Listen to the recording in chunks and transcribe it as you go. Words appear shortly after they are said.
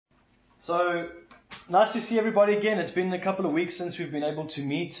So, nice to see everybody again. It's been a couple of weeks since we've been able to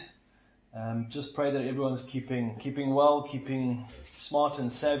meet. Just pray that everyone's keeping well, keeping smart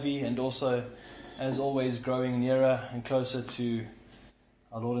and savvy, and also, as always, growing nearer and closer to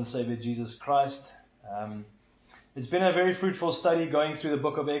our Lord and Savior Jesus Christ. It's been a very fruitful study going through the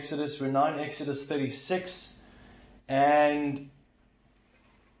book of Exodus. We're now in Exodus 36, and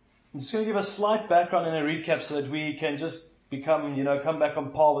I'm just going to give a slight background and a recap so that we can just come back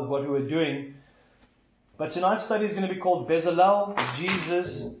on par with what we were doing. But tonight's study is going to be called Bezalel,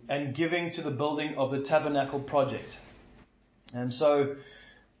 Jesus, and Giving to the Building of the Tabernacle Project. And so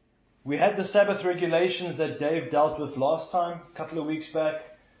we had the Sabbath regulations that Dave dealt with last time, a couple of weeks back.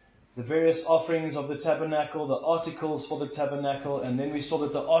 The various offerings of the tabernacle, the articles for the tabernacle, and then we saw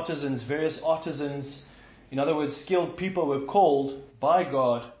that various artisans, in other words, skilled people, were called by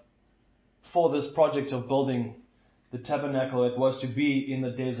God for this project of building the tabernacle that was to be in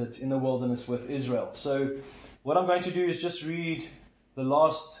the desert, in the wilderness with Israel. So what I'm going to do is just read the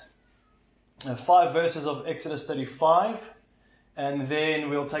last 5 verses of Exodus 35, and then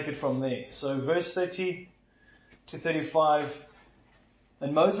we'll take it from there. So verse 30 to 35.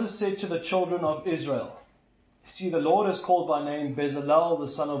 And Moses said to the children of Israel, "See, the Lord has called by name Bezalel,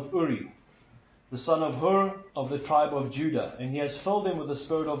 the son of Uri, the son of Hur, of the tribe of Judah, and he has filled him with the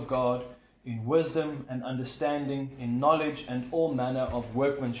Spirit of God, in wisdom and understanding, in knowledge and all manner of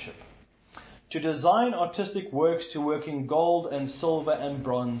workmanship, to design artistic works, to work in gold and silver and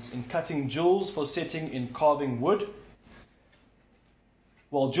bronze, in cutting jewels for setting in carving wood,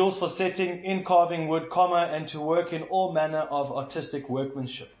 jewels for setting in carving wood, and to work in all manner of artistic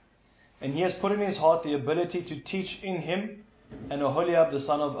workmanship. And he has put in his heart the ability to teach in him, and Oholiab the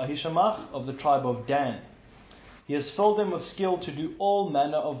son of Ahishamach of the tribe of Dan. He has filled him with skill to do all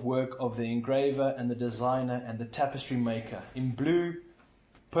manner of work of the engraver and the designer and the tapestry maker, in blue,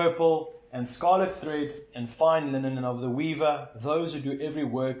 purple, and scarlet thread, and fine linen, and of the weaver, those who do every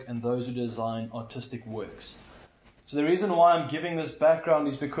work and those who design artistic works." So the reason why I'm giving this background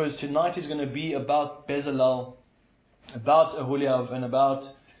is because tonight is going to be about Bezalel, about Oholiab, and about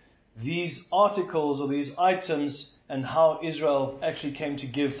these articles or these items and how Israel actually came to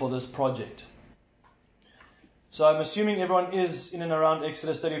give for this project. So I'm assuming everyone is in and around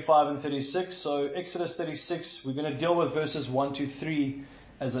Exodus 35 and 36. So Exodus 36, we're going to deal with verses 1 to 3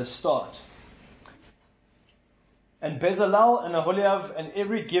 as a start. "And Bezalel and Oholiab and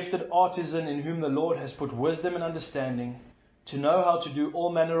every gifted artisan in whom the Lord has put wisdom and understanding, to know how to do all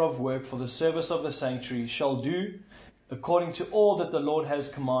manner of work for the service of the sanctuary, shall do according to all that the Lord has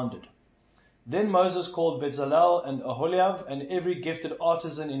commanded. Then Moses called Bezalel and Oholiab and every gifted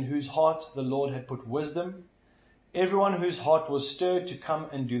artisan in whose heart the Lord had put wisdom, everyone whose heart was stirred to come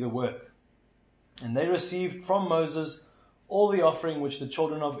and do the work. And they received from Moses all the offering which the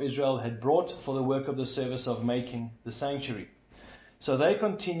children of Israel had brought for the work of the service of making the sanctuary. So they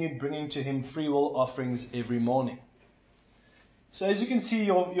continued bringing to him freewill offerings every morning." So as you can see,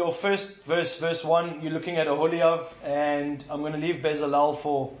 your first verse 1, you're looking at Oholiab, and I'm going to leave Bezalel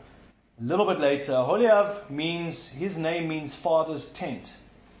for a little bit later. Oholiab his name means father's tent,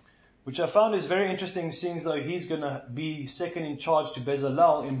 which I found is very interesting, seeing as though he's going to be second in charge to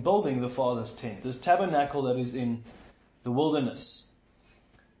Bezalel in building the father's tent, this tabernacle that is in the wilderness.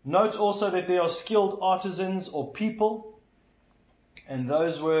 Note also that there are skilled artisans or people, and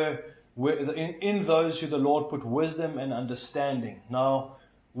those were in those who the Lord put wisdom and understanding. Now,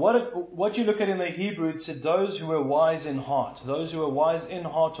 what you look at in the Hebrew, it said those who were wise in heart, those who were wise in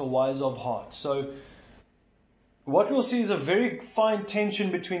heart or wise of heart. So what we'll see is a very fine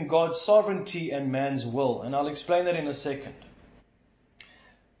tension between God's sovereignty and man's will, and I'll explain that in a second.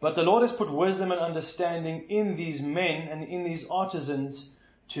 But the Lord has put wisdom and understanding in these men and in these artisans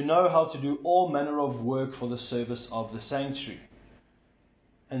to know how to do all manner of work for the service of the sanctuary.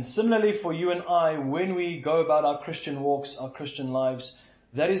 And similarly for you and I, when we go about our Christian walks, our Christian lives,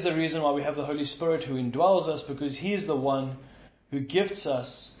 that is the reason why we have the Holy Spirit who indwells us, because He is the one who gifts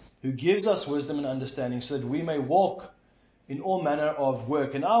us, who gives us wisdom and understanding so that we may walk in all manner of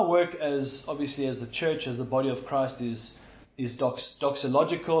work. And our work obviously as the church, as the body of Christ is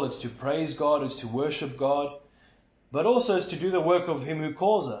doxological. It's to praise God, it's to worship God, but also it's to do the work of Him who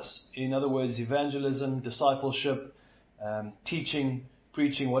calls us. In other words, evangelism, discipleship, teaching,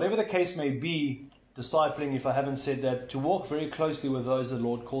 preaching, whatever the case may be, discipling, if I haven't said that, to walk very closely with those the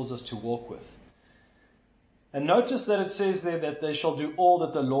Lord calls us to walk with. And notice that it says there that they shall do all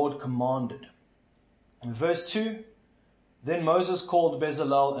that the Lord commanded. In verse 2, "Then Moses called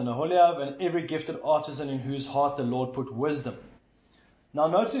Bezalel and Oholiab and every gifted artisan in whose heart the Lord put wisdom." Now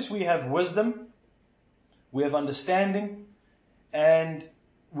notice we have wisdom, we have understanding, and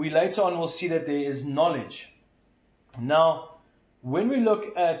we later on will see that there is knowledge. Now, when we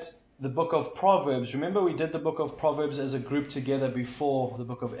look at the book of Proverbs, remember we did the book of Proverbs as a group together before the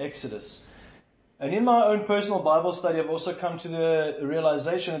book of Exodus. And in my own personal Bible study, I've also come to the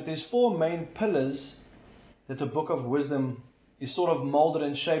realization that there's 4 main pillars that the book of wisdom is sort of molded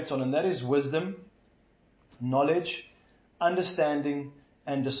and shaped on. And that is wisdom, knowledge, understanding,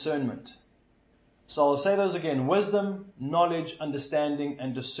 and discernment. So I'll say those again: wisdom, knowledge, understanding,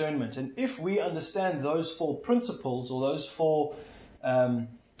 and discernment. And if we understand those 4 principles, or those 4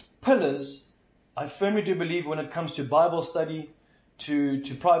 pillars, I firmly do believe when it comes to Bible study, to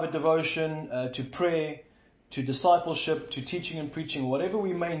private devotion, to prayer, to discipleship, to teaching and preaching, whatever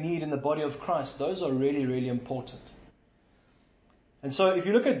we may need in the body of Christ, those are really, really important. And so if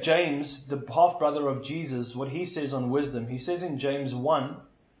you look at James, the half-brother of Jesus, what he says on wisdom, he says in James 1,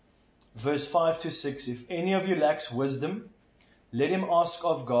 verse 5 to 6, if any of you lacks wisdom, let him ask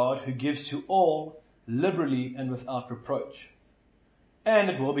of God, who gives to all liberally and without reproach,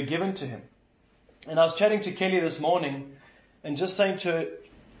 and it will be given to him. And I was chatting to Kelly this morning and just saying to her,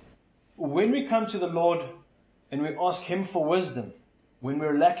 when we come to the Lord and we ask him for wisdom, when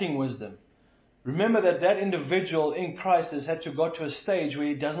we're lacking wisdom, remember that that individual in Christ has had to go to a stage where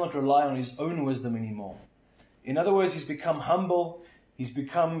he does not rely on his own wisdom anymore. In other words, he's become humble, he's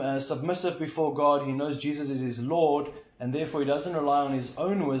become submissive before God, he knows Jesus is his Lord, and therefore he doesn't rely on his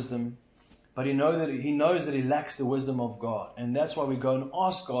own wisdom, but he knows that he lacks the wisdom of God. And that's why we go and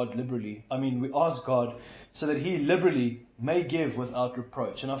ask God liberally. We ask God so that he liberally may give without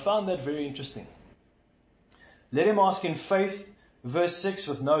reproach. And I found that very interesting. Let him ask in faith, verse 6,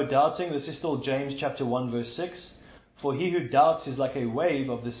 with no doubting. This is still James chapter 1, verse 6. For he who doubts is like a wave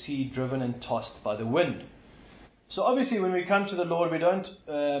of the sea driven and tossed by the wind. So obviously when we come to the Lord, we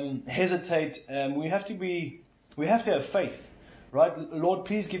don't hesitate. We have to have faith. Right? Lord,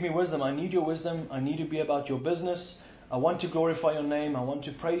 please give me wisdom. I need your wisdom. I need to be about your business. I want to glorify your name. I want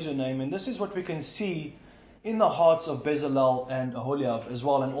to praise your name. And this is what we can see in the hearts of Bezalel and Aholiab as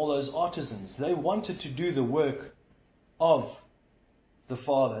well, and all those artisans. They wanted to do the work of the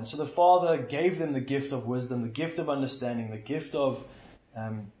Father. And so the Father gave them the gift of wisdom, the gift of understanding, the gift of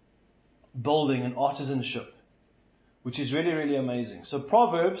building and artisanship, which is really, really amazing. So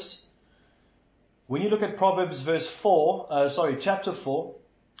Proverbs, when you look at Proverbs chapter 4,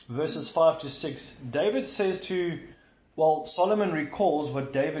 verses 5 to 6, David says Solomon recalls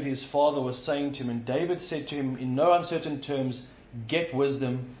what David, his father, was saying to him. And David said to him in no uncertain terms, get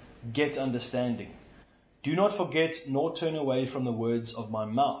wisdom, get understanding. Do not forget nor turn away from the words of my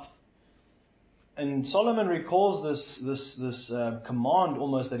mouth. And Solomon recalls this command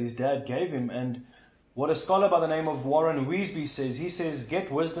almost that his dad gave him. And what a scholar by the name of Warren Wiersbe says, he says,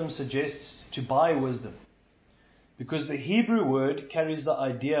 get wisdom suggests to buy wisdom. Because the Hebrew word carries the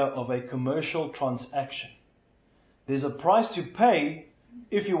idea of a commercial transaction. There's a price to pay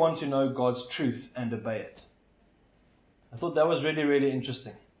if you want to know God's truth and obey it. I thought that was really, really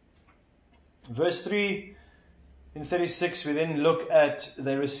interesting. Verse 3 in 36, we then look at,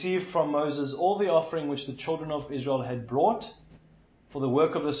 they received from Moses all the offering which the children of Israel had brought for the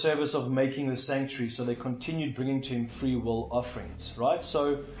work of the service of making the sanctuary. So they continued bringing to him free will offerings. Right?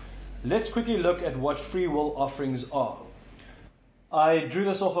 So let's quickly look at what free will offerings are. I drew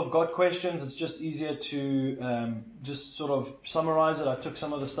this off of God Questions. It's just easier to just sort of summarize it. I took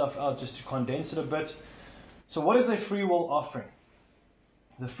some of the stuff out just to condense it a bit. So what is a free will offering?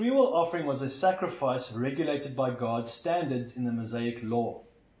 The free will offering was a sacrifice regulated by God's standards in the Mosaic law.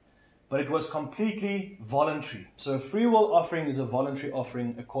 But it was completely voluntary. So a free will offering is a voluntary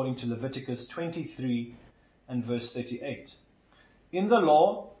offering according to Leviticus 23 and verse 38. In the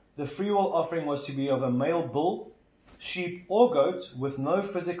law, the free will offering was to be of a male bull, sheep or goat with no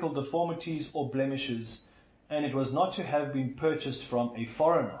physical deformities or blemishes, and it was not to have been purchased from a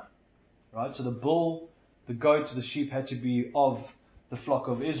foreigner. Right? So the bull, the goat, the sheep had to be of the flock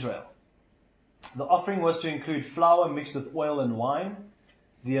of Israel. The offering was to include flour mixed with oil and wine.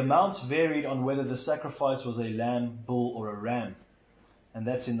 The amounts varied on whether the sacrifice was a lamb, bull, or a ram. And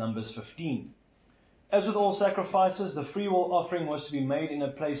that's in Numbers 15. As with all sacrifices, the free will offering was to be made in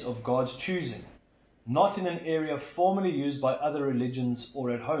a place of God's choosing, not in an area formerly used by other religions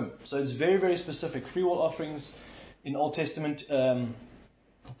or at home. So it's very, very specific. Free will offerings in Old Testament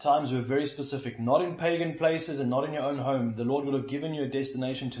times were very specific. Not in pagan places and not in your own home. The Lord would have given you a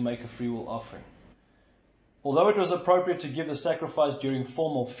destination to make a free will offering. Although it was appropriate to give the sacrifice during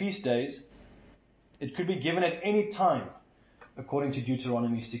formal feast days, it could be given at any time, according to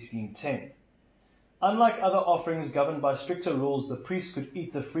Deuteronomy 16:10. Unlike other offerings governed by stricter rules, the priest could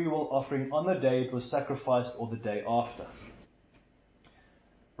eat the free will offering on the day it was sacrificed or the day after.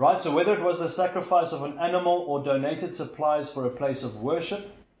 Right, so whether it was the sacrifice of an animal or donated supplies for a place of worship,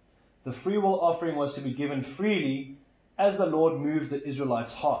 the freewill offering was to be given freely as the Lord moved the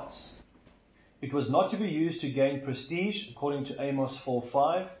Israelites' hearts. It was not to be used to gain prestige, according to Amos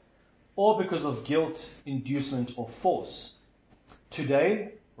 4:5, or because of guilt, inducement, or force.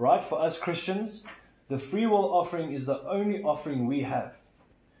 Today, right, for us Christians, the freewill offering is the only offering we have.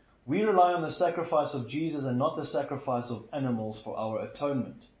 We rely on the sacrifice of Jesus and not the sacrifice of animals for our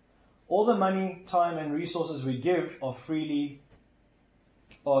atonement. All the money, time, and resources we give are to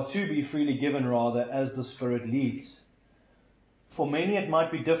be freely given, rather, as the Spirit leads. For many, it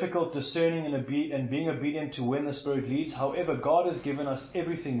might be difficult discerning and being obedient to when the Spirit leads. However, God has given us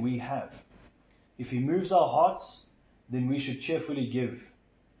everything we have. If He moves our hearts, then we should cheerfully give.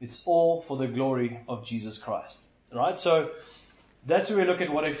 It's all for the glory of Jesus Christ. Right? So that's where we look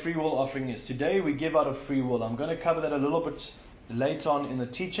at what a free will offering is. Today we give out of free will. I'm going to cover that a little bit later on in the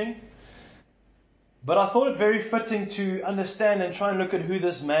teaching. But I thought it very fitting to understand and try and look at who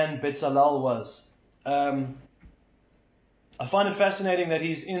this man Bezalel was. I find it fascinating that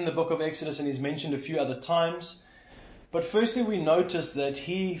he's in the book of Exodus and he's mentioned a few other times. But firstly, we notice that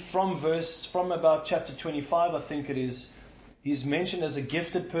he, from about chapter 25, I think it is, he's mentioned as a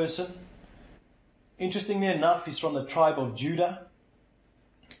gifted person. Interestingly enough, he's from the tribe of Judah.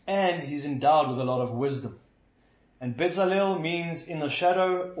 And he's endowed with a lot of wisdom. And Bezalel means in the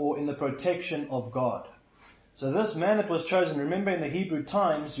shadow or in the protection of God. So this man that was chosen, remember in the Hebrew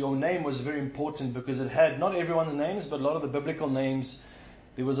times, your name was very important because it had not everyone's names, but a lot of the biblical names,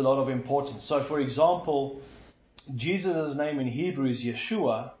 there was a lot of importance. So for example, Jesus' name in Hebrew is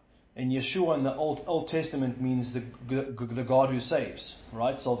Yeshua, and Yeshua in the Old Testament means the God who saves,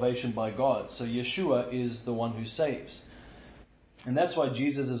 right? Salvation by God. So Yeshua is the one who saves. And that's why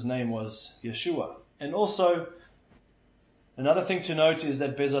Jesus' name was Yeshua. And also, another thing to note is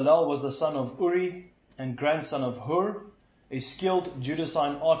that Bezalel was the son of Uri and grandson of Hur, a skilled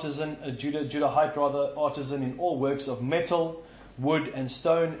Judahite artisan in all works of metal, wood and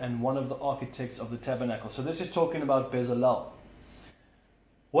stone, and one of the architects of the tabernacle. So this is talking about Bezalel.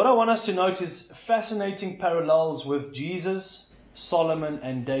 What I want us to note is fascinating parallels with Jesus, Solomon,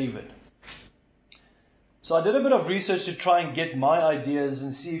 and David. So I did a bit of research to try and get my ideas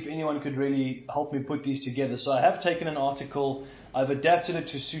and see if anyone could really help me put these together. So I have taken an article, I've adapted it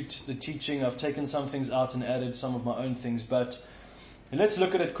to suit the teaching, I've taken some things out and added some of my own things, but let's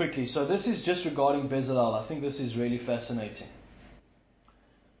look at it quickly. So this is just regarding Bezalel. I think this is really fascinating.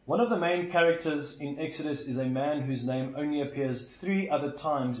 One of the main characters in Exodus is a man whose name only appears 3 other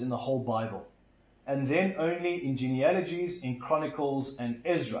times in the whole Bible, and then only in genealogies, in Chronicles, and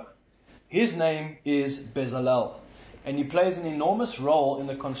Ezra. His name is Bezalel, and he plays an enormous role in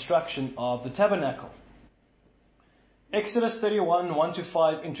the construction of the tabernacle. Exodus 31,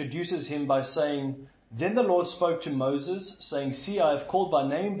 1-5 introduces him by saying, "Then the Lord spoke to Moses, saying, See, I have called by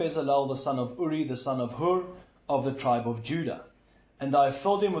name Bezalel, the son of Uri, the son of Hur, of the tribe of Judah. And I have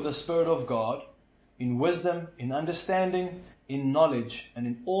filled him with the Spirit of God, in wisdom, in understanding, in knowledge, and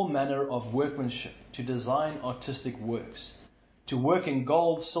in all manner of workmanship, to design artistic works, to work in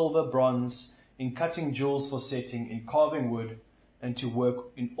gold, silver, bronze, in cutting jewels for setting, in carving wood, and to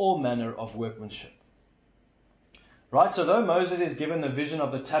work in all manner of workmanship." Right, so though Moses is given the vision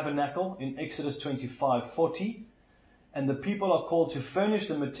of the tabernacle in Exodus 25:40, and the people are called to furnish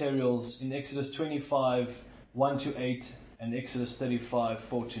the materials in Exodus 25, 1-8, and Exodus 35,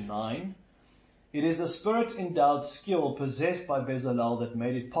 4-9, it is the Spirit-endowed skill possessed by Bezalel that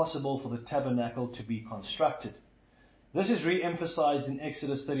made it possible for the tabernacle to be constructed. This is re-emphasized in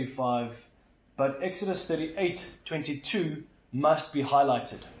Exodus 35, but Exodus 38:22 must be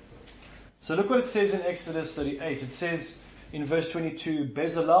highlighted. So look what it says in Exodus 38. It says in verse 22,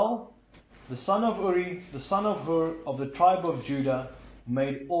 "Bezalel, the son of Uri, the son of Hur, of the tribe of Judah,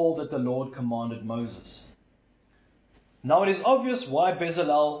 made all that the Lord commanded Moses." Now it is obvious why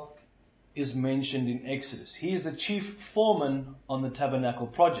Bezalel is mentioned in Exodus. He is the chief foreman on the tabernacle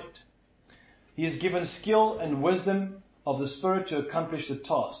project. He is given skill and wisdom of the Spirit to accomplish the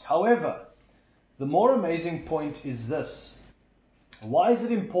task. However, the more amazing point is this. Why is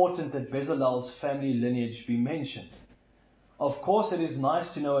it important that Bezalel's family lineage be mentioned? Of course, it is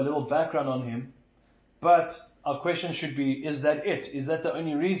nice to know a little background on him, but our question should be, is that it? Is that the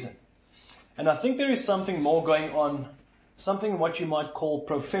only reason? And I think there is something more going on, something what you might call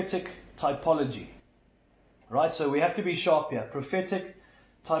prophetic typology. Right, so we have to be sharp here. Prophetic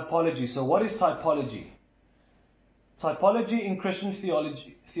typology. So what is typology? Typology in Christian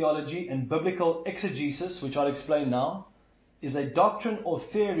theology and biblical exegesis, which I'll explain now, is a doctrine or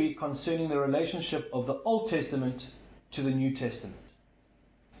theory concerning the relationship of the Old Testament to the New Testament.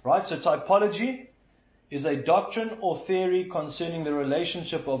 Right? So typology is a doctrine or theory concerning the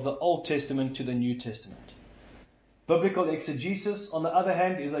relationship of the Old Testament to the New Testament. Biblical exegesis, on the other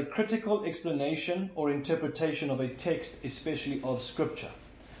hand, is a critical explanation or interpretation of a text, especially of Scripture.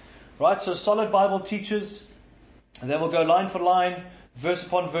 Right? So solid Bible teachers, they will go line for line, verse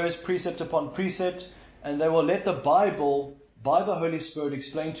upon verse, precept upon precept, and they will let the Bible, by the Holy Spirit,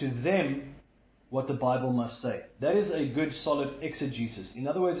 explain to them what the Bible must say. That is a good, solid exegesis. In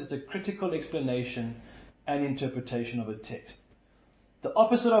other words, it's a critical explanation and interpretation of a text. The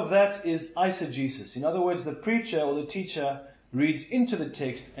opposite of that is eisegesis. In other words, the preacher or the teacher reads into the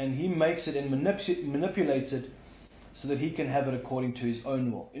text and he makes it and manipulates it so that he can have it according to his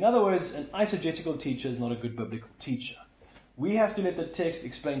own will. In other words, an eisegetical teacher is not a good biblical teacher. We have to let the text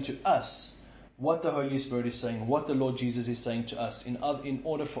explain to us what the Holy Spirit is saying, what the Lord Jesus is saying to us, in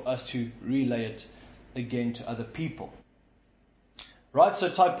order for us to relay it again to other people. Right, so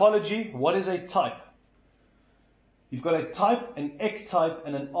typology, what is a type? You've got a type, an ectype,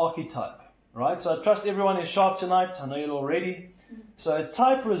 and an archetype. Right, so I trust everyone is sharp tonight. I know you're all ready. So a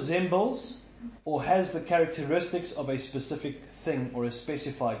type resembles or has the characteristics of a specific thing or a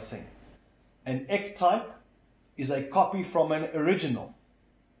specified thing. An ectype is a copy from an original,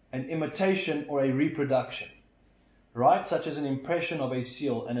 an imitation or a reproduction, right? Such as an impression of a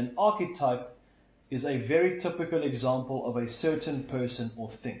seal. And an archetype is a very typical example of a certain person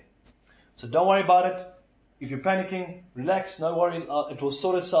or thing. So don't worry about it. If you're panicking, relax, no worries. It will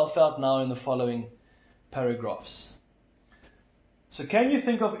sort itself out now in the following paragraphs. So can you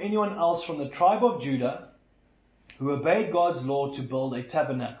think of anyone else from the tribe of Judah who obeyed God's law to build a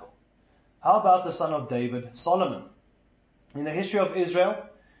tabernacle? How about the son of David, Solomon? In the history of Israel,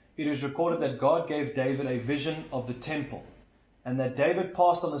 it is recorded that God gave David a vision of the temple, and that David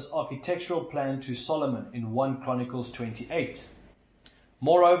passed on this architectural plan to Solomon in 1 Chronicles 28.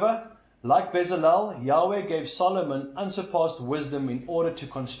 Moreover, like Bezalel, Yahweh gave Solomon unsurpassed wisdom in order to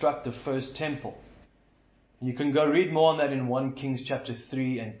construct the first temple. And you can go read more on that in 1 Kings chapter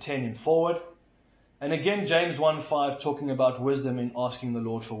 3 and 10 and forward. And again, James 1:5 talking about wisdom in asking the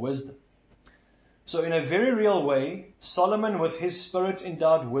Lord for wisdom. So in a very real way, Solomon with his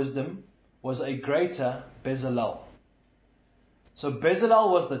spirit-endowed wisdom was a greater Bezalel. So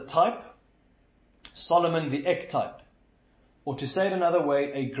Bezalel was the type, Solomon the ectype. Or to say it another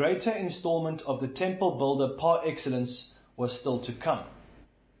way, a greater installment of the temple builder par excellence was still to come.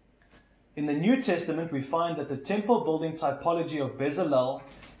 In the New Testament, we find that the temple building typology of Bezalel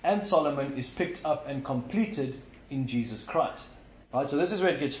and Solomon is picked up and completed in Jesus Christ. Right? So this is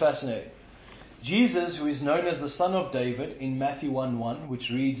where it gets fascinating. Jesus, who is known as the son of David in Matthew 1:1,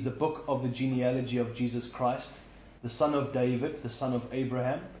 which reads the book of the genealogy of Jesus Christ, the son of David, the son of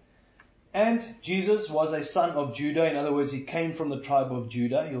Abraham. And Jesus was a son of Judah. In other words, he came from the tribe of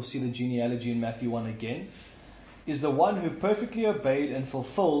Judah. You'll see the genealogy in Matthew 1 again. Is the one who perfectly obeyed and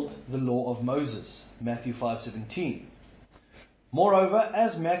fulfilled the law of Moses. Matthew 5:17. Moreover,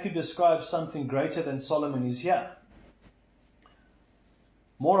 as Matthew describes something greater than Solomon is here.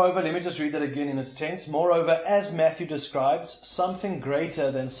 Moreover, let me just read that again in its tense. Moreover, as Matthew describes, something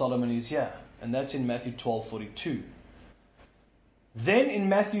greater than Solomon is here. And that's in Matthew 12:42. Then in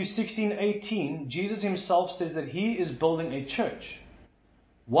Matthew 16:18, Jesus himself says that he is building a church.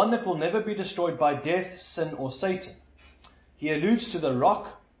 One that will never be destroyed by death, sin, or Satan. He alludes to the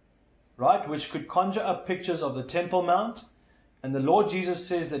rock, right, which could conjure up pictures of the Temple Mount. And the Lord Jesus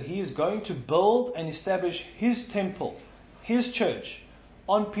says that he is going to build and establish his temple, his church,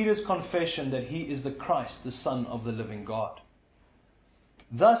 on Peter's confession that he is the Christ, the Son of the living God.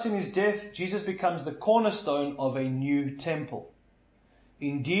 Thus, in his death, Jesus becomes the cornerstone of a new temple.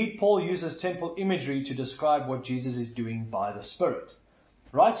 Indeed, Paul uses temple imagery to describe what Jesus is doing by the Spirit.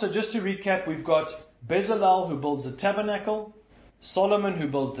 Right, so just to recap, we've got Bezalel who builds the tabernacle, Solomon who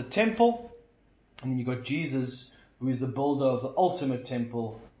builds the temple, and then you've got Jesus who is the builder of the ultimate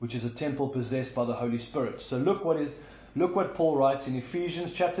temple, which is a temple possessed by the Holy Spirit. So look what Paul writes in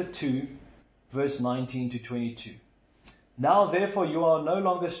Ephesians chapter 2, verse 19 to 22. Now therefore you are no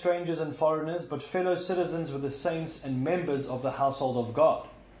longer strangers and foreigners, but fellow citizens with the saints and members of the household of God,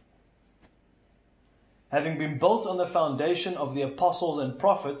 having been built on the foundation of the apostles and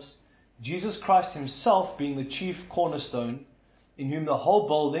prophets, Jesus Christ himself being the chief cornerstone, in whom the whole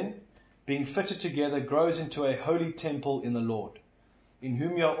building, being fitted together, grows into a holy temple in the Lord, in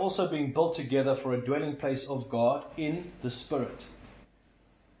whom you are also being built together for a dwelling place of God in the Spirit.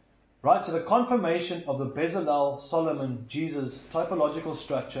 Right, so the confirmation of the Bezalel, Solomon, Jesus typological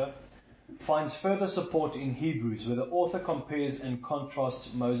structure finds further support in Hebrews, where the author compares and contrasts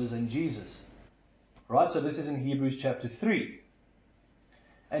Moses and Jesus. Right, so this is in Hebrews chapter 3.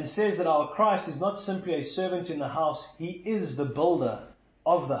 and says that our Christ is not simply a servant in the house, He is the builder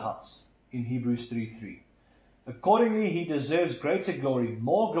of the house in Hebrews 3:3. Accordingly, He deserves greater glory,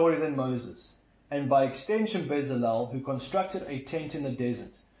 more glory than Moses, and by extension Bezalel, who constructed a tent in the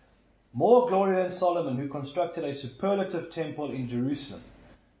desert. More glory than Solomon, who constructed a superlative temple in Jerusalem.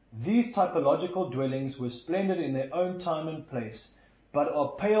 These typological dwellings were splendid in their own time and place, but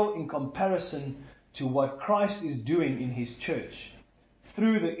are pale in comparison to what Christ is doing in His church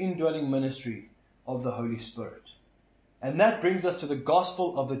through the indwelling ministry of the Holy Spirit. And that brings us to the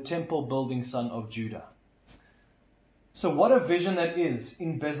gospel of the temple building son of Judah. So what a vision that is.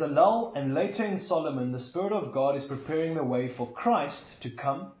 In Bezalel and later in Solomon, the Spirit of God is preparing the way for Christ to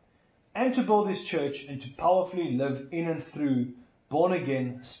come and to build His church and to powerfully live in and through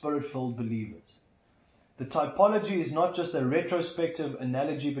born-again, Spirit-filled believers. The typology is not just a retrospective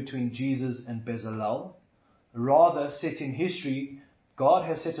analogy between Jesus and Bezalel. Rather, set in history, God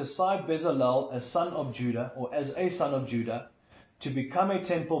has set aside Bezalel as son of Judah, or as a son of Judah, to become a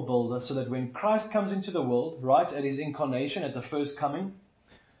temple builder, so that when Christ comes into the world, right at His incarnation, at the first coming,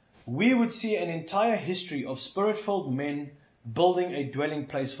 we would see an entire history of Spirit-filled men building a dwelling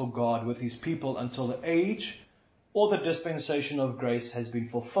place for God with His people until the age or the dispensation of grace has been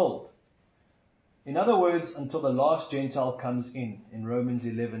fulfilled. In other words, until the last Gentile comes in Romans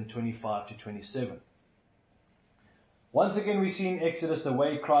 11:25-27. Once again we see in Exodus the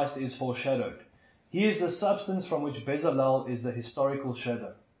way Christ is foreshadowed. He is the substance from which Bezalel is the historical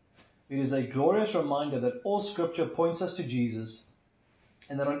shadow. It is a glorious reminder that all Scripture points us to Jesus,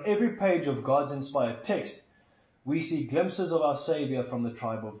 and that on every page of God's inspired text, we see glimpses of our Savior from the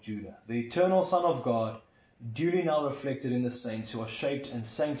tribe of Judah, the eternal Son of God, duly now reflected in the saints who are shaped and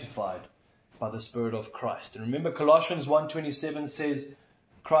sanctified by the Spirit of Christ. And remember, Colossians 1:27 says,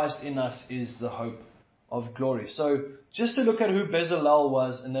 Christ in us is the hope of glory. So just to look at who Bezalel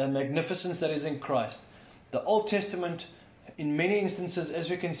was and the magnificence that is in Christ, the Old Testament, in many instances, as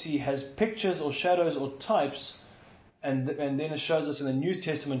we can see, has pictures or shadows or types, and then it shows us in the New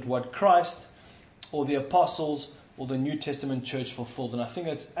Testament what Christ or the apostles or the New Testament church fulfilled. And I think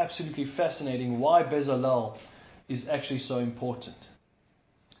that's absolutely fascinating why Bezalel is actually so important.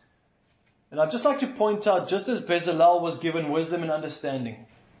 And I'd just like to point out, just as Bezalel was given wisdom and understanding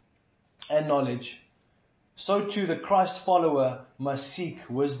and knowledge, so too the Christ follower must seek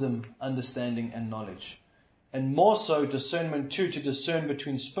wisdom, understanding and knowledge. And more so discernment too, to discern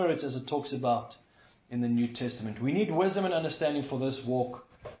between spirits, as it talks about in the New Testament. We need wisdom and understanding for this walk,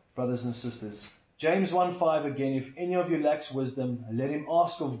 brothers and sisters. James 1:5 again, if any of you lacks wisdom, let him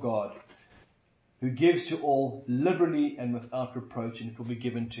ask of God, who gives to all liberally and without reproach, and it will be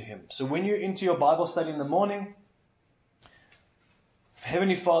given to him. So when you're into your Bible study in the morning,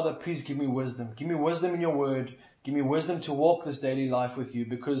 Heavenly Father, please give me wisdom. Give me wisdom in your word. Give me wisdom to walk this daily life with you,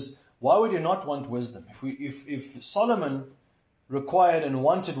 because why would you not want wisdom? If Solomon required and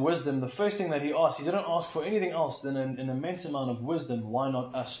wanted wisdom, the first thing that he asked, he didn't ask for anything else than an immense amount of wisdom. Why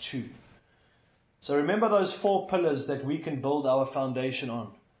not us too? So remember those 4 pillars that we can build our foundation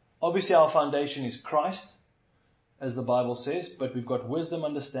on. Obviously our foundation is Christ, as the Bible says, but we've got wisdom,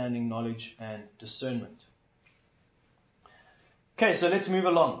 understanding, knowledge, and discernment. Okay, so let's move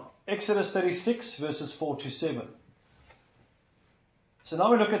along. Exodus 36, verses 4-7. So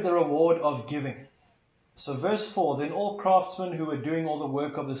now we look at the reward of giving. So verse 4, then all craftsmen who were doing all the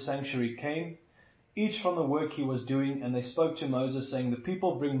work of the sanctuary came, each from the work he was doing, and they spoke to Moses, saying, the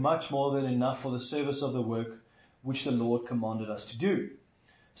people bring much more than enough for the service of the work which the Lord commanded us to do.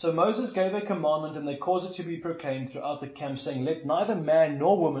 So Moses gave a commandment, and they caused it to be proclaimed throughout the camp, saying, let neither man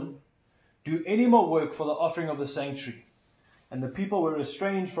nor woman do any more work for the offering of the sanctuary. And the people were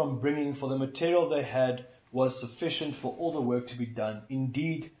restrained from bringing, for the material they had was sufficient for all the work to be done,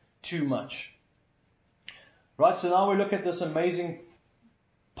 indeed too much. Right, so now we look at this amazing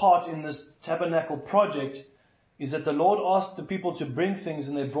part in this tabernacle project, is that the Lord asked the people to bring things,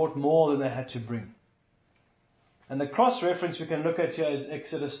 and they brought more than they had to bring. And the cross-reference we can look at here is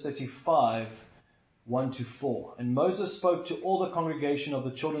Exodus 35, 1-4. And Moses spoke to all the congregation of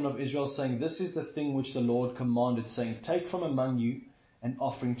the children of Israel, saying, this is the thing which the Lord commanded, saying, take from among you an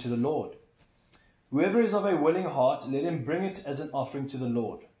offering to the Lord. Whoever is of a willing heart, let him bring it as an offering to the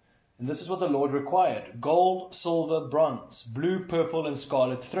Lord. And this is what the Lord required: gold, silver, bronze, blue, purple, and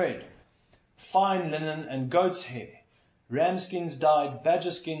scarlet thread, fine linen and goat's hair, ram skins dyed, badger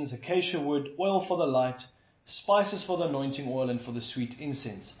skins, acacia wood, oil for the light, spices for the anointing oil and for the sweet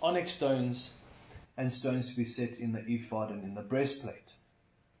incense, onyx stones, and stones to be set in the ephod and in the breastplate.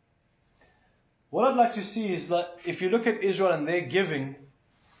 What I'd like to see is that if you look at Israel and their giving,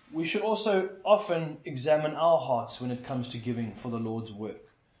 we should also often examine our hearts when it comes to giving for the Lord's work.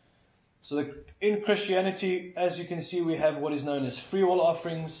 So in Christianity, as you can see, we have what is known as free will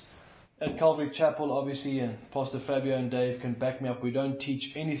offerings. At Calvary Chapel, obviously, and Pastor Fabio and Dave can back me up, we don't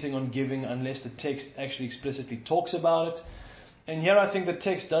teach anything on giving unless the text actually explicitly talks about it. And here I think the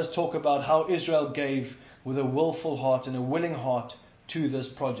text does talk about how Israel gave with a willful heart and a willing heart to this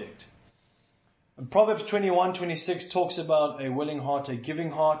project. And Proverbs 21:26 talks about a willing heart, a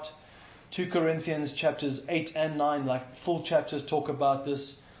giving heart. 2 Corinthians chapters 8 and 9, like full chapters, talk about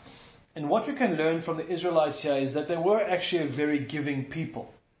this. And what we can learn from the Israelites here is that they were actually a very giving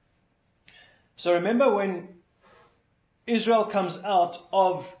people. So remember, when Israel comes out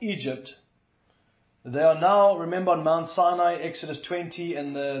of Egypt, they are now, remember, on Mount Sinai, Exodus 20,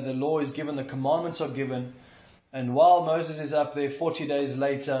 and the law is given, the commandments are given. And while Moses is up there, 40 days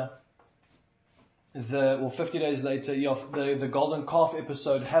later, 50 days later, the golden calf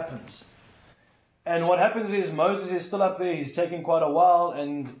episode happens. And what happens is Moses is still up there, he's taking quite a while,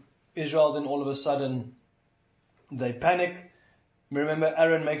 and Israel then all of a sudden, they panic. Remember,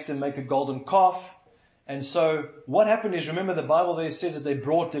 Aaron makes them make a golden calf. And so what happened is, remember, the Bible there says that they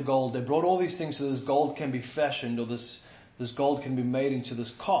brought the gold. They brought all these things so this gold can be fashioned, or this gold can be made into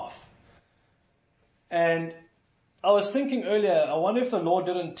this calf. And I was thinking earlier, I wonder if the Lord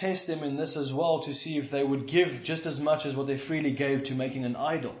didn't test them in this as well to see if they would give just as much as what they freely gave to making an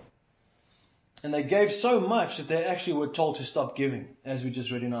idol. And they gave so much that they actually were told to stop giving, as we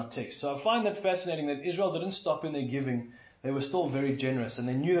just read in our text. So I find that fascinating that Israel didn't stop in their giving. They were still very generous, and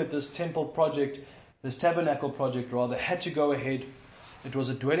they knew that this temple project, this tabernacle project rather, had to go ahead. It was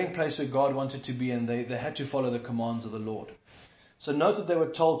a dwelling place where God wanted to be, and they had to follow the commands of the Lord. So note that they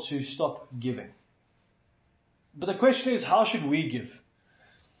were told to stop giving. But the question is, how should we give?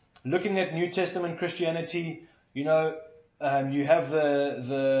 Looking at New Testament Christianity, you have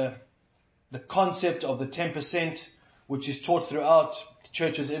the concept of the 10%, which is taught throughout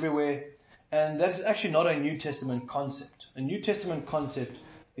churches everywhere. And that is actually not a New Testament concept. A New Testament concept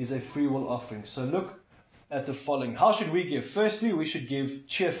is a free will offering. So look at the following. How should we give? Firstly, we should give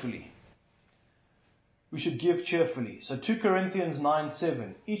cheerfully. We should give cheerfully. So 2 Corinthians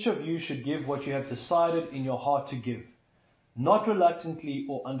 9:7. Each of you should give what you have decided in your heart to give, not reluctantly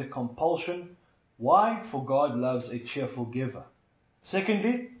or under compulsion. Why? For God loves a cheerful giver.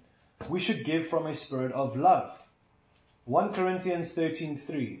 Secondly, we should give from a spirit of love. 1 Corinthians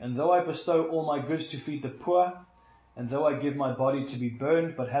 13:3. And though I bestow all my goods to feed the poor, and though I give my body to be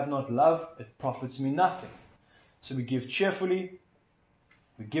burned, but have not love, it profits me nothing. So we give cheerfully.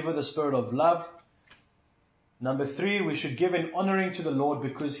 We give with a spirit of love. Number 3, we should give in honoring to the Lord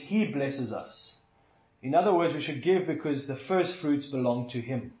because He blesses us. In other words, we should give because the first fruits belong to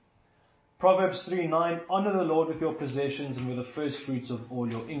Him. Proverbs 3:9. Honor the Lord with your possessions and with the first fruits of all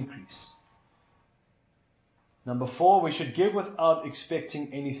your increase. Number 4, we should give without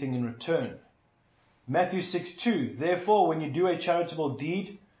expecting anything in return. Matthew 6:2. Therefore, when you do a charitable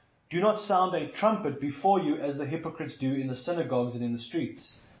deed, do not sound a trumpet before you as the hypocrites do in the synagogues and in the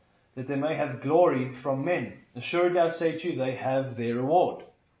streets, that they may have glory from men. Assuredly, I say to you, they have their reward.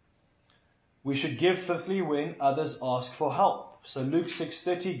 We should give fifthly when others ask for help. So Luke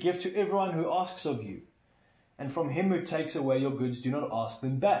 6:30. Give to everyone who asks of you, and from him who takes away your goods, do not ask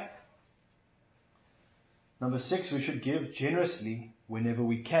them back. Number 6, we should give generously whenever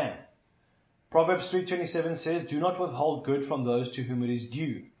we can. Proverbs 3:27 says, do not withhold good from those to whom it is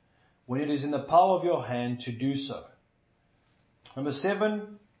due, when it is in the power of your hand to do so. Number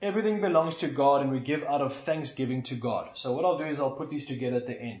 7, everything belongs to God, and we give out of thanksgiving to God. So what I'll do is I'll put these together at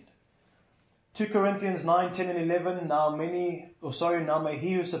the end. 2 Corinthians 9:10 and 11. Now may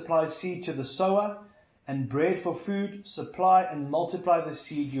he who supplies seed to the sower and bread for food supply and multiply the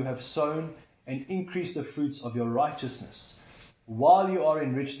seed you have sown, and increase the fruits of your righteousness, while you are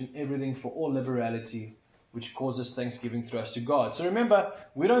enriched in everything for all liberality, which causes thanksgiving through us to God. So remember,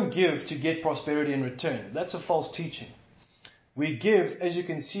 we don't give to get prosperity in return. That's a false teaching. We give, as you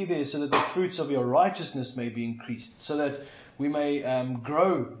can see there, so that the fruits of your righteousness may be increased, so that we may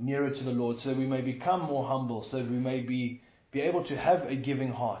grow nearer to the Lord, so that we may become more humble, so that we may be able to have a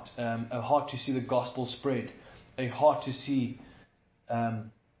giving heart, a heart to see the gospel spread, a heart to see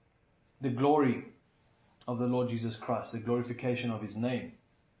the glory of the Lord Jesus Christ, the glorification of His name.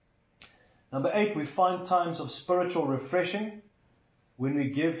 Number 8, we find times of spiritual refreshing when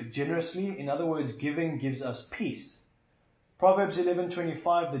we give generously. In other words, giving gives us peace. Proverbs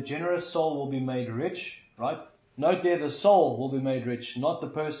 11:25, the generous soul will be made rich, right? Note there, the soul will be made rich, not the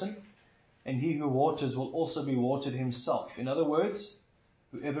person. And he who waters will also be watered himself. In other words,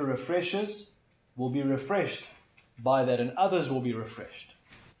 whoever refreshes will be refreshed by that, and others will be refreshed.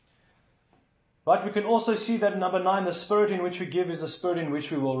 Right, we can also see that in number 9, the Spirit in which we give is the Spirit in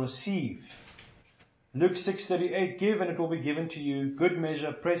which we will receive. Luke 6:38, give and it will be given to you, good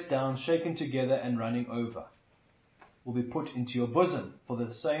measure, pressed down, shaken together and running over, will be put into your bosom. For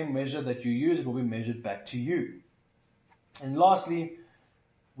the same measure that you use, it will be measured back to you. And lastly,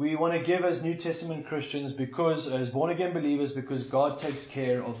 we want to give as New Testament Christians, as born-again believers, because God takes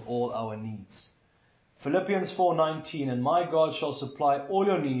care of all our needs. Philippians 4:19, and my God shall supply all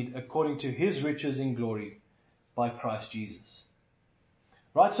your need according to His riches in glory by Christ Jesus.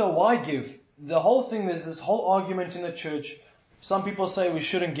 Right, so why give? The whole thing, there's this whole argument in the church. Some people say we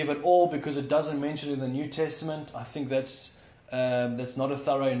shouldn't give at all because it doesn't mention it in the New Testament. I think that's not a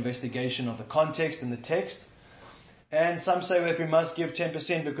thorough investigation of the context and the text. And some say that we must give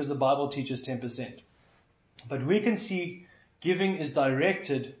 10% because the Bible teaches 10%. But we can see giving is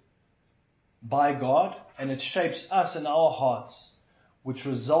directed by God, and it shapes us and our hearts, which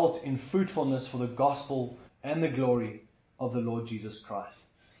result in fruitfulness for the gospel and the glory of the Lord Jesus Christ.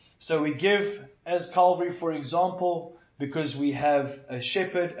 So we give as Calvary, for example, because we have a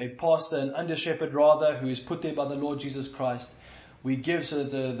shepherd, a pastor, an under shepherd rather, who is put there by the Lord Jesus Christ. We give so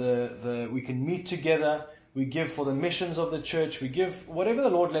that we can meet together. We give for the missions of the church. We give whatever the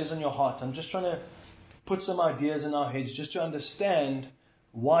Lord lays on your heart. I'm just trying to put some ideas in our heads just to understand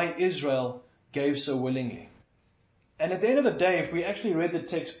why Israel gave so willingly. And at the end of the day, if we actually read the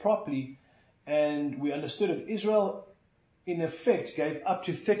text properly and we understood it, Israel in effect gave up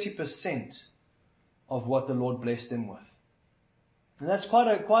to 30% of what the Lord blessed them with. And that's quite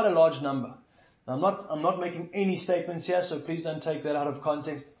a large number. Now, I'm not making any statements here, so please don't take that out of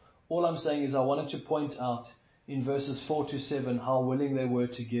context. All I'm saying is I wanted to point out in verses 4 to 7 how willing they were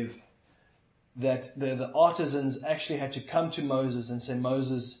to give. That the artisans actually had to come to Moses and say,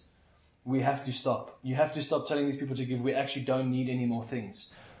 Moses, we have to stop. You have to stop telling these people to give. We actually don't need any more things.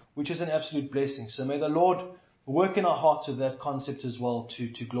 Which is an absolute blessing. So may the Lord work in our hearts with that concept as well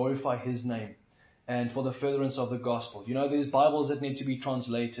to glorify His name and for the furtherance of the gospel. You know, there's Bibles that need to be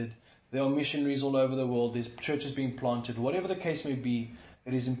translated. There are missionaries all over the world. There's churches being planted. Whatever the case may be,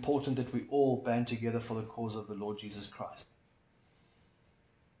 it is important that we all band together for the cause of the Lord Jesus Christ.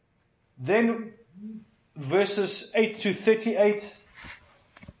 Then verses 8 to 38.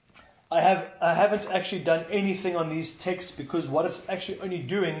 I haven't actually done anything on these texts because what it's actually only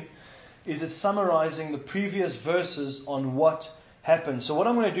doing is it's summarizing the previous verses on what happened. So what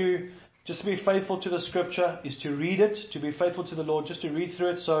I'm going to do, just to be faithful to the scripture, is to read it, to be faithful to the Lord, just to read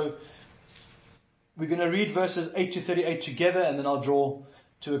through it. So we're going to read verses 8 to 38 together, and then I'll draw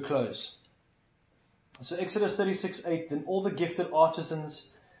to a close. So Exodus 36:8, then all the gifted artisans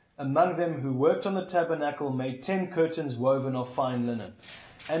among them who worked on the tabernacle made 10 curtains woven of fine linen,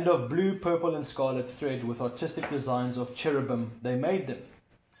 and of blue, purple, and scarlet thread with artistic designs of cherubim they made them.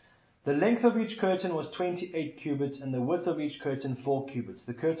 The length of each curtain was 28 cubits, and the width of each curtain 4 cubits.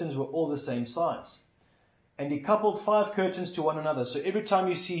 The curtains were all the same size. And he coupled 5 curtains to one another. So every time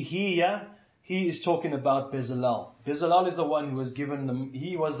you see here, he is talking about Bezalel. Bezalel is the one who was given them.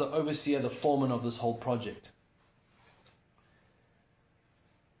 He was the overseer, the foreman of this whole project.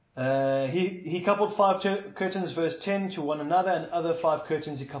 He coupled 5 curtains, verse 10, to one another, and other 5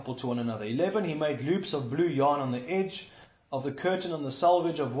 curtains he coupled to one another. 11, he made loops of blue yarn on the edge of the curtain on the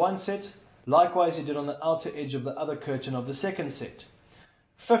selvage of one set. Likewise he did on the outer edge of the other curtain of the second set.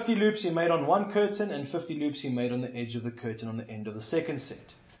 50 loops he made on one curtain, and 50 loops he made on the edge of the curtain on the end of the second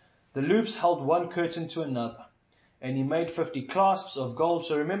set. The loops held one curtain to another. And he made 50 clasps of gold.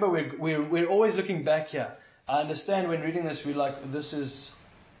 So remember, we're always looking back here. I understand when reading this, we're like, this is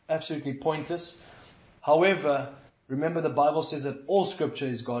absolutely pointless. However, remember the Bible says that all scripture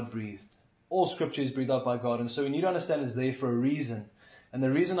is God-breathed. All scripture is breathed out by God. And so we need to understand it's there for a reason. And the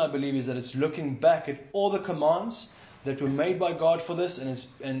reason I believe is that it's looking back at all the commands that were made by God for this,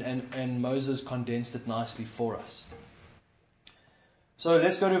 and Moses condensed it nicely for us. So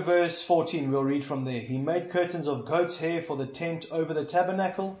let's go to verse 14. We'll read from there. He made curtains of goat's hair for the tent over the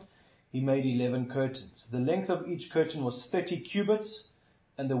tabernacle. He made 11 curtains. The length of each curtain was 30 cubits,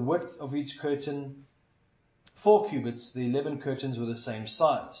 and the width of each curtain 4 cubits. The 11 curtains were the same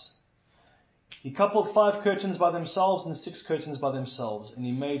size. He coupled 5 curtains by themselves and 6 curtains by themselves, and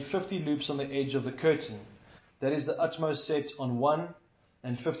he made 50 loops on the edge of the curtain. That is the utmost set on one,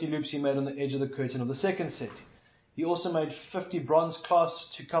 and 50 loops he made on the edge of the curtain of the second set. He also made 50 bronze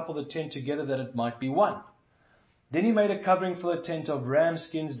clasps to couple the tent together that it might be one. Then he made a covering for the tent of ram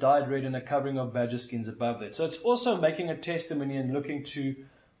skins dyed red, and a covering of badger skins above that. So it's also making a testimony and looking to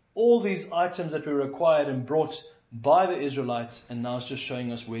all these items that were required and brought by the Israelites, and now it's just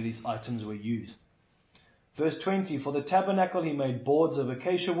showing us where these items were used. Verse 20, for the tabernacle he made boards of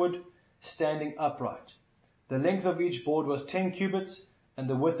acacia wood, standing upright. The length of each board was 10 cubits, and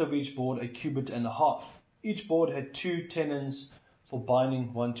the width of each board 1.5 cubits. Each board had 2 tenons for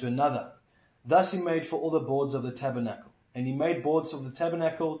binding one to another. Thus he made for all the boards of the tabernacle. And he made boards of the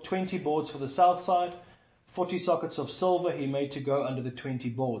tabernacle, 20 boards for the south side, 40 sockets of silver he made to go under the 20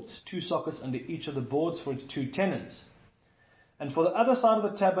 boards, 2 sockets under each of the boards for its 2 tenons. And for the other side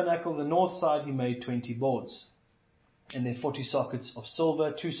of the tabernacle, the north side, he made 20 boards, and then 40 sockets of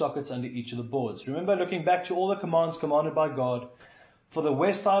silver, 2 sockets under each of the boards. Remember, looking back to all the commands commanded by God, for the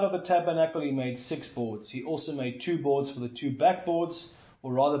west side of the tabernacle he made 6 boards. He also made 2 boards for the 2 back boards,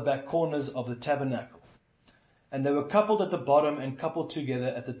 or rather back corners of the tabernacle. And they were coupled at the bottom and coupled together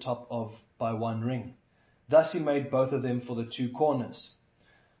at the top by 1 ring. Thus he made both of them for the 2 corners.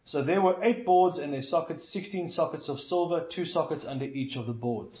 So there were 8 boards and their sockets, 16 sockets of silver, 2 sockets under each of the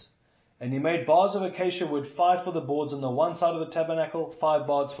boards. And he made bars of acacia wood, 5 for the boards on the one side of the tabernacle, 5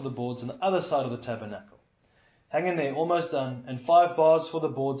 bars for the boards on the other side of the tabernacle. Hang in there, almost done. And 5 bars for the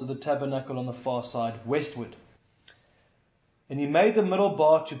boards of the tabernacle on the far side, westward. And he made the middle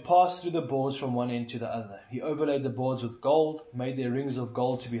bar to pass through the boards from one end to the other. He overlaid the boards with gold, made their rings of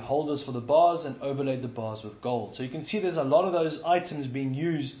gold to be holders for the bars, and overlaid the bars with gold. So you can see there's a lot of those items being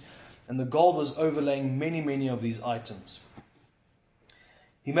used, and the gold was overlaying many of these items.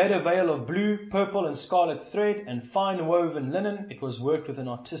 He made a veil of blue, purple, and scarlet thread, and fine woven linen. It was worked with an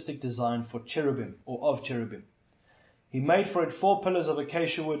artistic design for cherubim, or of cherubim. He made for it 4 pillars of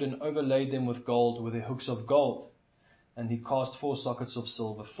acacia wood, and overlaid them with gold, with their hooks of gold. And he cast 4 sockets of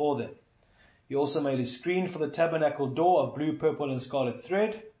silver for them. He also made a screen for the tabernacle door of blue, purple, and scarlet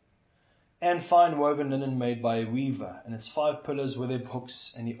thread, and fine woven linen made by a weaver, and its 5 pillars with their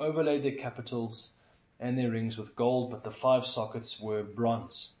hooks, and he overlaid their capitals and their rings with gold, but the 5 sockets were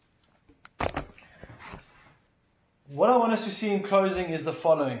bronze. What I want us to see in closing is the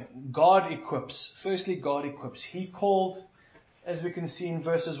following. God equips. Firstly, God equips. He called, as we can see in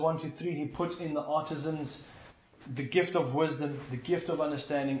verses 1 to 3, he put in the artisans the gift of wisdom, the gift of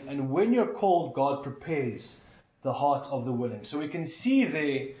understanding, and when you're called, God prepares the heart of the willing. So we can see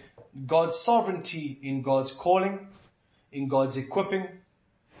there God's sovereignty in God's calling, in God's equipping,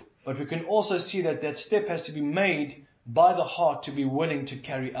 but we can also see that that step has to be made by the heart to be willing to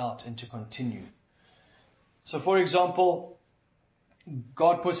carry out and to continue. So for example,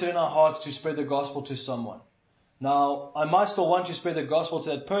 God puts it in our hearts to spread the gospel to someone. Now, I might still want to spread the gospel to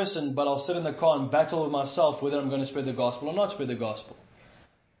that person, but I'll sit in the car and battle with myself whether I'm going to spread the gospel or not spread the gospel.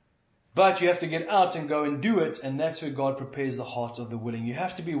 But you have to get out and go and do it, and that's where God prepares the heart of the willing. You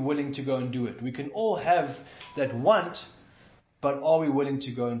have to be willing to go and do it. We can all have that want, but are we willing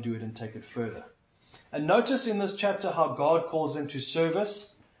to go and do it and take it further? And notice in this chapter how God calls them to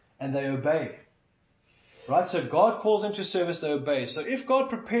service, and they obey. Right? So God calls them to service, they obey. So if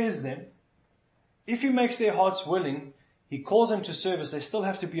God prepares them, if He makes their hearts willing, He calls them to service, they still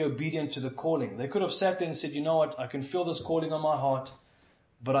have to be obedient to the calling. They could have sat there and said, you know what, I can feel this calling on my heart,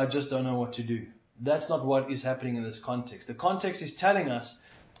 but I just don't know what to do. That's not what is happening in this context. The context is telling us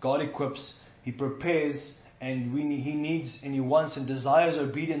God equips, He prepares, and He needs and He wants and desires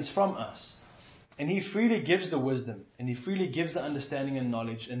obedience from us. And He freely gives the wisdom, and He freely gives the understanding and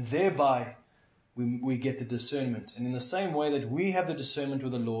knowledge, and thereby we get the discernment. And in the same way that we have the discernment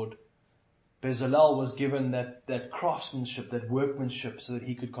with the Lord, Bezalel was given that craftsmanship, that workmanship, so that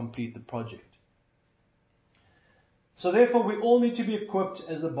he could complete the project. So therefore, we all need to be equipped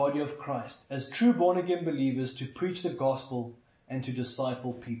as the body of Christ, as true born-again believers, to preach the gospel and to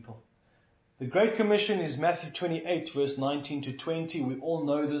disciple people. The Great Commission is Matthew 28, verse 19 to 20. We all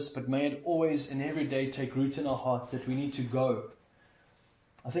know this, but may it always and every day take root in our hearts that we need to go.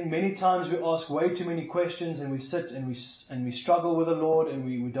 I think many times we ask way too many questions, and we sit and we struggle with the Lord, and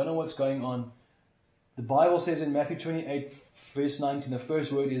we don't know what's going on. The Bible says in Matthew 28, verse 19, the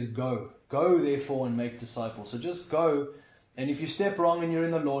first word is go. Go therefore and make disciples. So just go, and if you step wrong and you're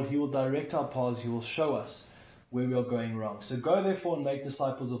in the Lord, He will direct our paths. He will show us where we are going wrong. So go therefore and make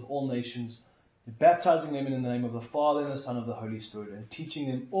disciples of all nations, baptizing them in the name of the Father and the Son and of the Holy Spirit, and teaching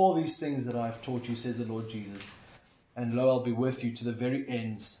them all these things that I have taught you, says the Lord Jesus. And lo, I'll be with you to the very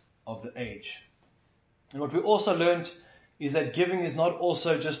ends of the age. And what we also learned is that giving is not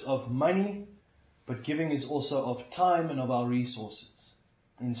also just of money, but giving is also of time and of our resources.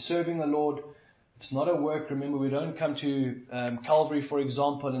 In serving the Lord, it's not a work. Remember, we don't come to Calvary, for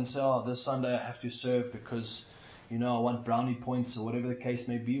example, and say, oh, this Sunday I have to serve because, I want brownie points or whatever the case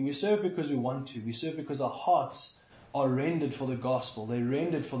may be. We serve because we want to. We serve because our hearts are rendered for the gospel. They're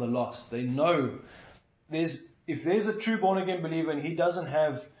rendered for the lost. They know if there's a true born-again believer and he doesn't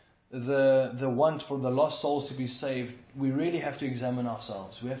have the want for the lost souls to be saved, we really have to examine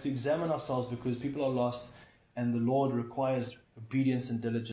ourselves. We have to examine ourselves because people are lost and the Lord requires obedience and diligence.